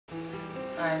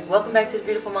Alright, welcome back to the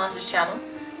Beautiful Munsters channel.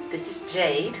 This is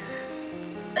Jade.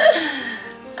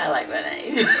 I like my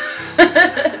name.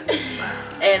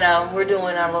 And we're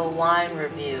doing our little wine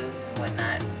reviews and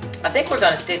whatnot. I think we're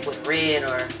going to stick with red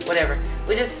or whatever.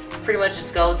 We just pretty much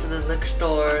just go to the liquor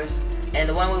stores. And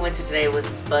the one we went to today was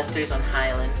Buster's on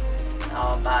Highland.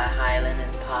 All by Highland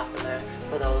and Popular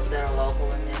for those that are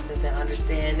local in Memphis and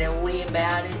understand that we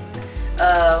about it.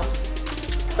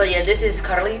 But yeah, this is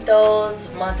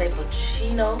Carletto's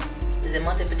Montepulciano. Is it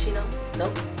Montepulciano?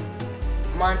 Nope.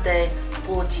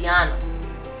 Montepulciano.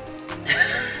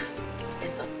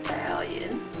 It's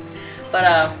Italian.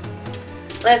 But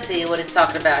let's see what it's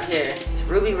talking about here. It's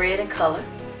ruby red in color,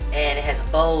 and it has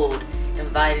bold,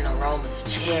 inviting aromas of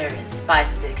cherry and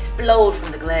spices that explode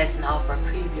from the glass and offer a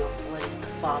preview of what is the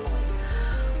following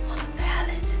on the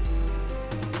palate.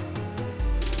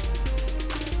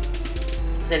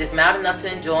 It said it's mild enough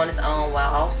to enjoy on its own while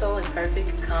also a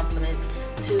perfect complement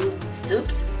to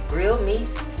soups, grilled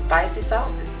meats, spicy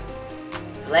sauces.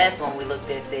 The last one we looked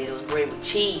at said it was red with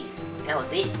cheese. That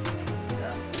was it. So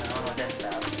I don't know what that's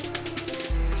about.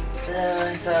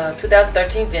 It's a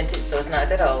 2013 vintage, so it's not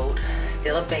that old.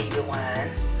 Still a baby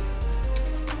wine.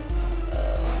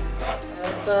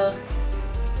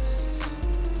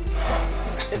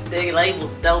 The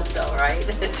label's dope though, right?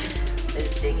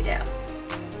 Let's check it out.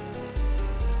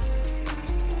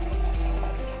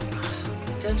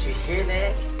 Don't you hear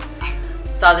that?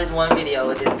 Saw this one video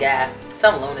with this guy,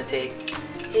 some lunatic.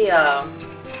 He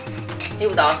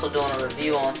was also doing a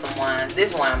review on some wine.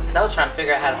 This wine, because I was trying to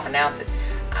figure out how to pronounce it.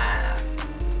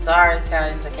 Sorry,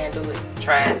 Italians, I can't do it.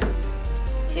 Try it.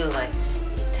 He was like,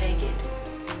 you take it,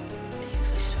 and you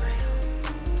switch it around.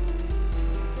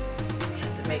 You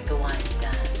have to make the wine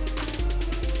dance.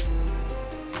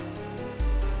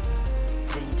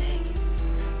 Then you take it.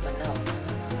 But no.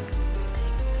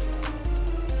 Take it slow.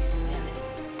 You smell it.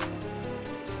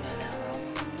 You smell that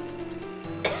aroma.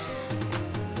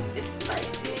 It's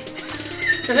spicy.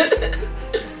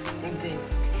 And then you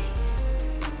taste.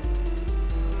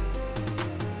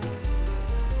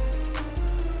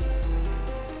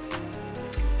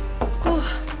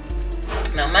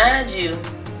 Now mind you,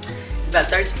 it's about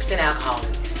 13% alcohol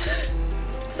in this.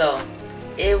 So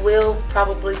it will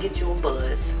probably get you a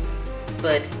buzz.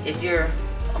 But if you're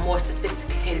a more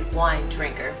sophisticated wine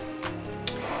drinker,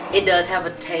 it does have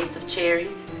a taste of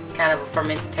cherries, kind of a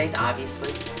fermented taste,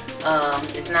 obviously.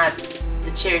 It's not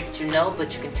the cherries that you know,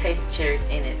 but you can taste the cherries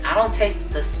in it. I don't taste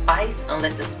the spice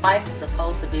unless the spice is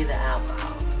supposed to be the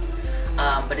alcohol.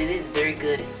 But it is very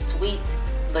good. It's sweet,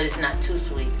 but it's not too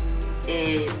sweet.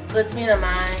 It puts me in the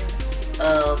mind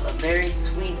of a very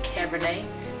sweet Cabernet,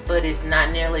 but it's not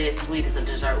nearly as sweet as a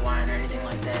dessert wine or anything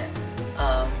like that.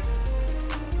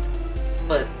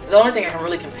 But the only thing I can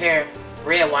really compare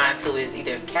red wine to is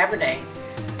either Cabernet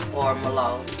or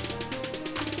Merlot.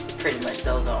 Pretty much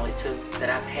those are the only two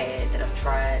that I've had, that I've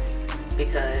tried,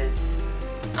 because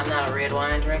I'm not a red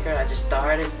wine drinker. I just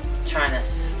started trying to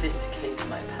sophisticate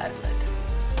my palate.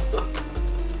 Or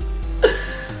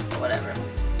whatever.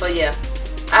 But yeah,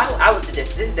 I would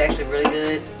suggest this is actually really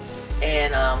good,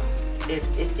 and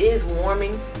it is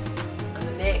warming on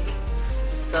the neck,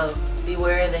 so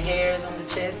beware of the hairs on the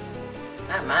chest.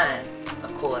 Not mine,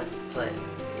 of course, but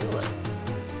yours.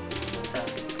 So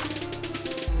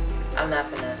I'm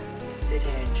not gonna sit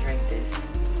here and drink this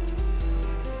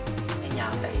in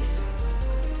y'all face.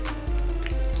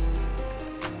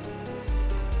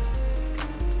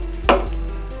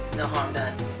 No harm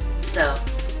done. So,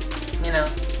 you know,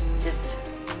 just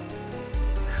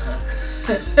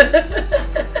wait a minute.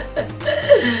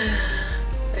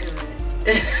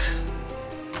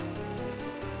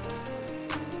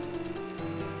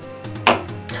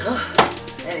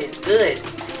 That is good.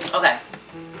 Okay,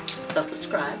 so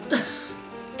subscribe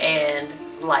and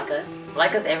like us.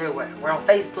 Like us everywhere. We're on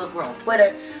Facebook, we're on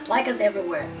Twitter. Like us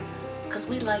everywhere, because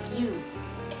we like you.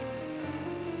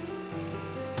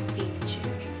 Feed the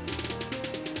children.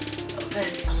 Okay.